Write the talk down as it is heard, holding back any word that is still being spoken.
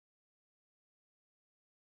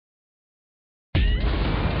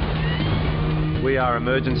We are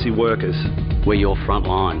emergency workers. We're your front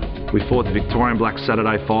line. We fought the Victorian Black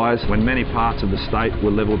Saturday fires when many parts of the state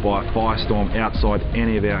were levelled by a firestorm outside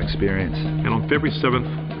any of our experience. And on February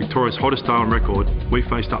 7th, Victoria's hottest day on record, we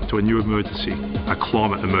faced up to a new emergency, a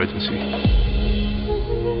climate emergency.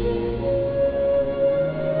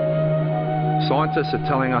 Scientists are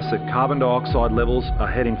telling us that carbon dioxide levels are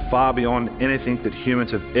heading far beyond anything that humans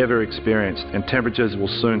have ever experienced, and temperatures will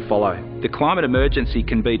soon follow. The climate emergency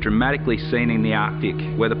can be dramatically seen in the Arctic,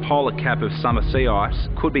 where the polar cap of summer sea ice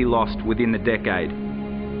could be lost within the decade.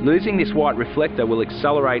 Losing this white reflector will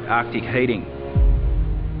accelerate Arctic heating.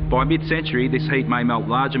 By mid-century, this heat may melt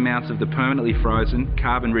large amounts of the permanently frozen,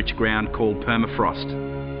 carbon-rich ground called permafrost.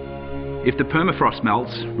 If the permafrost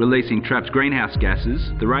melts, releasing trapped greenhouse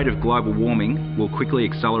gases, the rate of global warming will quickly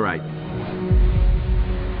accelerate.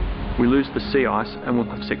 We lose the sea ice and will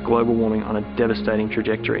have set global warming on a devastating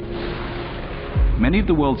trajectory. Many of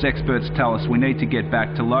the world's experts tell us we need to get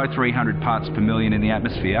back to low 300 parts per million in the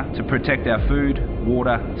atmosphere to protect our food,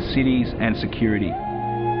 water, cities and security.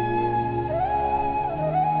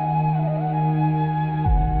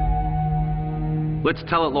 Let's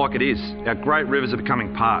tell it like it is. Our great rivers are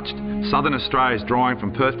becoming parched. Southern Australia is drying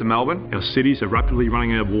from Perth to Melbourne. Our cities are rapidly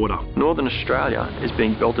running out of water. Northern Australia is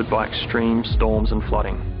being belted by extreme storms and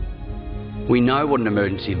flooding. We know what an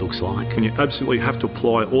emergency looks like. And you absolutely have to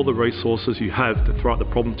apply all the resources you have to throw at the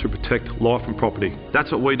problem to protect life and property.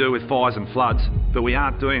 That's what we do with fires and floods, but we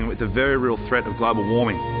aren't doing it with the very real threat of global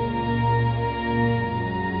warming.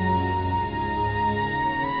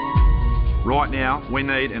 Right now, we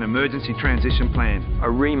need an emergency transition plan. A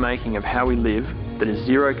remaking of how we live that is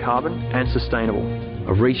zero carbon and sustainable.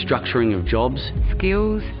 A restructuring of jobs,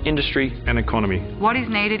 skills, industry and economy. What is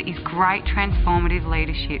needed is great transformative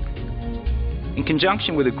leadership. In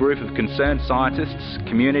conjunction with a group of concerned scientists,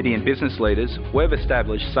 community and business leaders, we've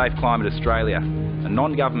established Safe Climate Australia, a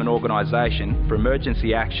non-government organisation for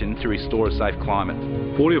emergency action to restore a safe climate.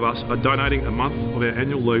 40 of us are donating a month of our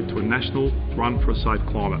annual leave to a national run for a safe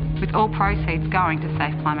climate. With all proceeds going to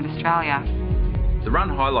Safe Climate Australia. The run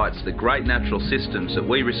highlights the great natural systems that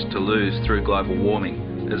we risk to lose through global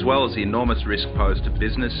warming, as well as the enormous risk posed to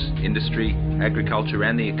business, industry, agriculture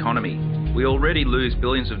and the economy. We already lose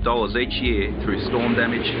billions of dollars each year through storm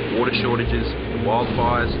damage, water shortages,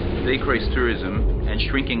 wildfires, decreased tourism and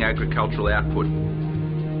shrinking agricultural output.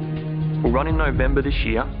 We'll run in November this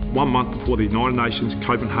year, 1 month before the United Nations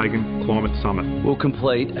Copenhagen Climate Summit. We'll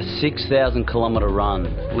complete a 6,000 kilometre run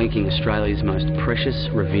linking Australia's most precious,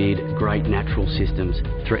 revered, great natural systems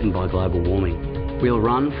threatened by global warming. We'll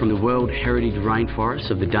run from the World Heritage Rainforests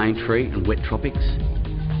of the Daintree and wet tropics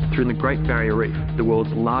through the Great Barrier Reef, the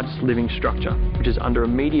world's largest living structure, which is under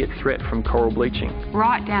immediate threat from coral bleaching.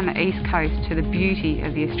 Right down the east coast to the beauty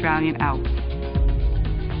of the Australian Alps.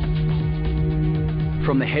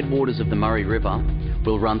 From the headwaters of the Murray River,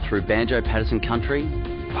 we'll run through Banjo-Paterson country,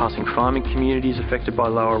 passing farming communities affected by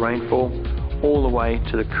lower rainfall, all the way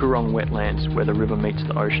to the Coorong wetlands where the river meets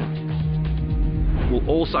the ocean. We'll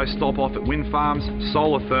also stop off at wind farms,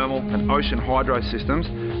 solar thermal and ocean hydro systems,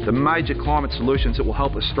 the major climate solutions that will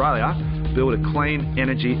help Australia build a clean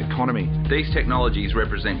energy economy. These technologies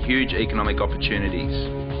represent huge economic opportunities.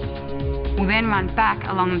 We'll then run back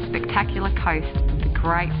along the spectacular coast of the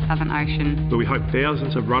Great Southern Ocean, where we hope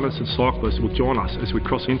thousands of runners and cyclists will join us as we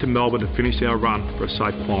cross into Melbourne to finish our run for a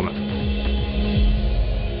safe climate.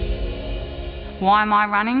 Why am I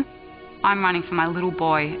running? I'm running for my little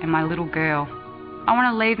boy and my little girl. I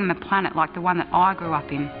want to leave them a planet like the one that I grew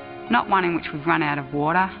up in, not one in which we've run out of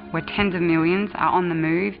water, where tens of millions are on the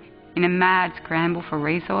move in a mad scramble for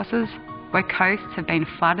resources, where coasts have been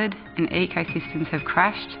flooded and ecosystems have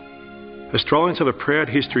crashed. Australians have a proud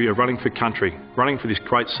history of running for country, running for this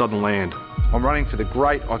great southern land. I'm running for the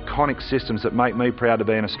great iconic systems that make me proud to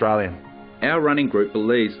be an Australian. Our running group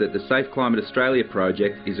believes that the Safe Climate Australia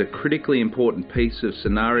project is a critically important piece of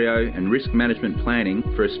scenario and risk management planning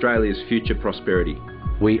for Australia's future prosperity.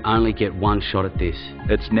 We only get one shot at this.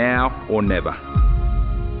 It's now or never.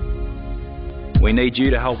 We need you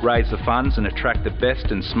to help raise the funds and attract the best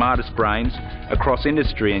and smartest brains across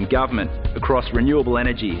industry and government, across renewable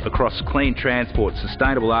energy, across clean transport,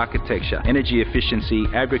 sustainable architecture, energy efficiency,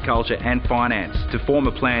 agriculture and finance to form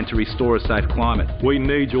a plan to restore a safe climate. We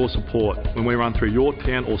need your support when we run through your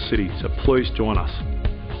town or city, so please join us.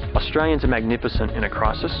 Australians are magnificent in a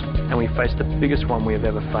crisis, and we face the biggest one we have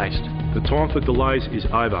ever faced. The time for delays is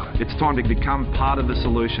over. It's time to become part of the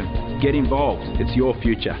solution. Get involved. It's your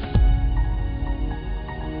future.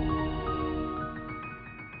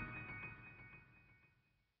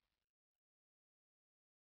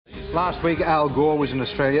 Last week, Al Gore was in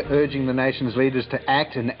Australia urging the nation's leaders to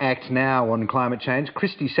act and act now on climate change.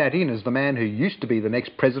 Christy Satin, as the man who used to be the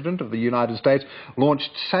next president of the United States,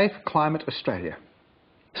 launched Safe Climate Australia.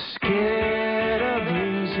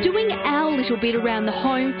 Doing our little bit around the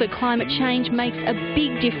home for climate change makes a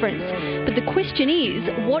big difference. But the question is,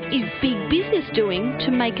 what is big business doing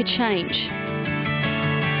to make a change?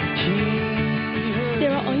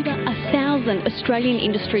 There are over 1,000 Australian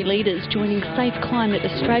industry leaders joining Safe Climate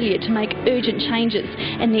Australia to make urgent changes,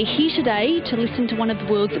 and they're here today to listen to one of the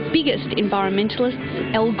world's biggest environmentalists,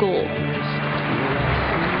 Al Gore.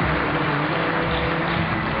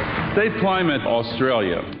 Safe Climate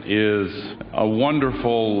Australia is a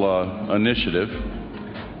wonderful initiative,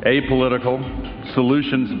 apolitical,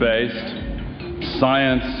 solutions-based,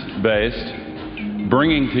 science-based,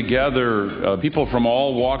 bringing together people from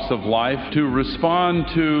all walks of life to respond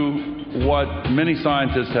to what many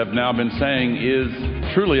scientists have now been saying is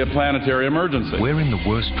truly a planetary emergency. We're in the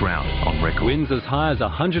worst drought on record. Winds as high as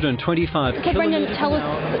 125 Okay, Brendan, tell us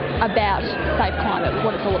about Safe Climate,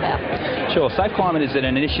 what it's all about. Sure. Safe Climate is an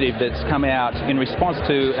initiative that's come out in response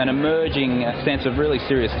to an emerging sense of really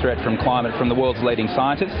serious threat from climate from the world's leading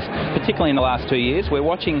scientists, particularly in the last 2 years. We're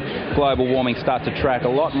watching global warming start to track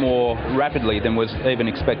a lot more rapidly than was even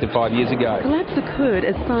expected 5 years ago. Collapse occurred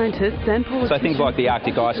as scientists and politicians... So things like the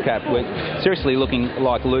Arctic ice cap, we're seriously looking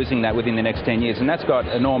like losing that within the next 10 years, and that's got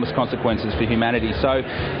enormous consequences for humanity. So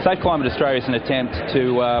Safe Climate Australia is an attempt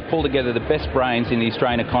to pull together the best brains in the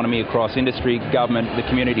Australian economy across industry, government, the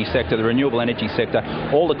community sector, the renewable energy sector,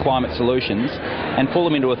 all the climate solutions, and pull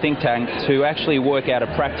them into a think tank to actually work out a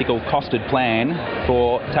practical, costed plan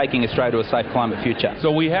for taking Australia to a safe climate future.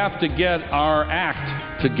 So we have to get our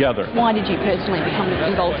act together. Why did you personally become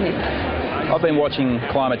involved in this? I've been watching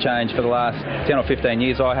climate change for the last 10 or 15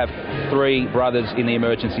 years. I have 3 brothers in the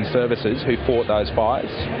emergency services who fought those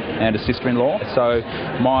fires and a sister-in-law. So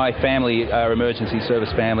my family are emergency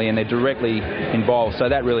service family and they're directly involved. So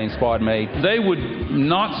that really inspired me. They would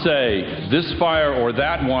not say this fire or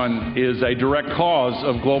that one is a direct cause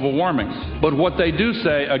of global warming. But what they do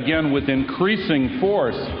say, again with increasing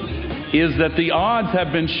force, is that the odds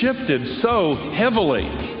have been shifted so heavily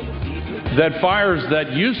that fires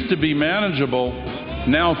that used to be manageable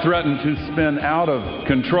now threaten to spin out of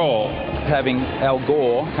control. Having Al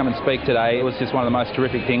Gore come and speak today, it was just one of the most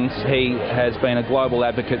terrific things. He has been a global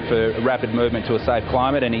advocate for a rapid movement to a safe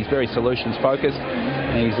climate, and he's very solutions focused.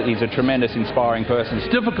 He's a tremendous, inspiring person.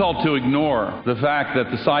 It's difficult to ignore the fact that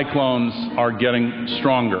the cyclones are getting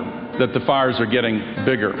stronger, that the fires are getting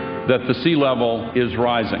bigger, that the sea level is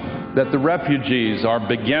rising, that the refugees are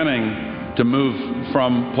beginning to move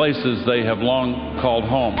from places they have long called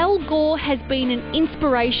home. Al Gore has been an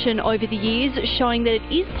inspiration over the years, showing that it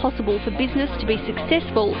is possible for business to be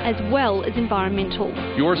successful as well as environmental.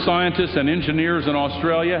 Your scientists and engineers in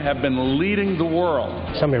Australia have been leading the world.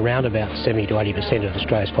 Somewhere around about 70 to 80% of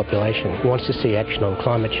Australia's population wants to see action on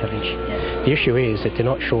climate change. The issue is that they're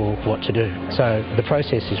not sure what to do. So the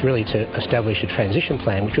process is really to establish a transition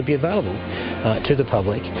plan which would be available to the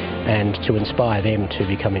public and to inspire them to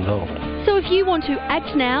become involved. So if you want to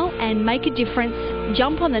act now and make a difference,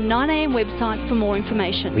 jump on the 9am website for more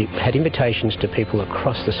information. We've had invitations to people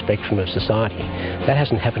across the spectrum of society. That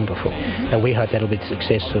hasn't happened before, and we hope that'll be the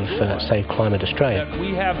success of Safe Climate Australia.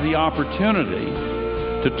 We have the opportunity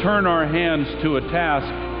to turn our hands to a task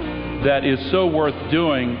that is so worth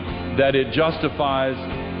doing that it justifies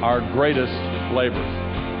our greatest labors.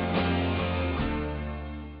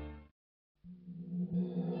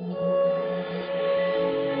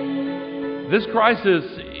 This crisis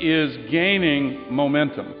is gaining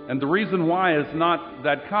momentum, and the reason why is not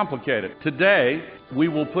that complicated. Today, we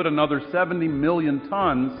will put another 70 million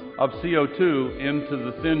tons of CO2 into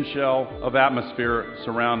the thin shell of atmosphere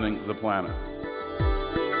surrounding the planet.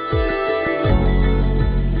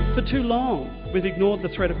 For too long, we've ignored the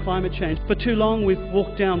threat of climate change. For too long, we've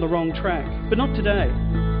walked down the wrong track. But not today.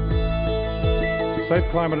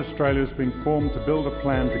 Safe Climate Australia has been formed to build a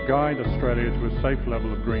plan to guide Australia to a safe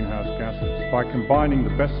level of greenhouse gases by combining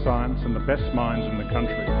the best science and the best minds in the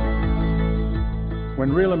country.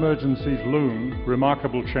 When real emergencies loom,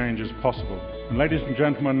 remarkable change is possible. And ladies and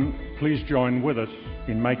gentlemen, please join with us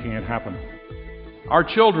in making it happen. Our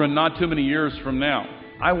children, not too many years from now,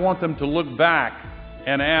 I want them to look back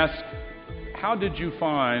and ask, how did you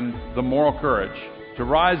find the moral courage to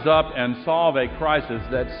rise up and solve a crisis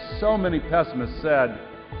that so many pessimists said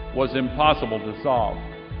was impossible to solve?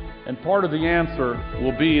 And part of the answer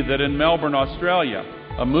will be that in Melbourne, Australia,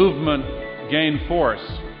 a movement gained force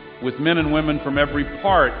with men and women from every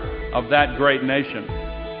part of that great nation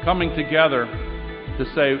coming together to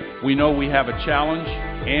say we know we have a challenge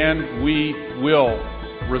and we will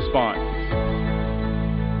respond.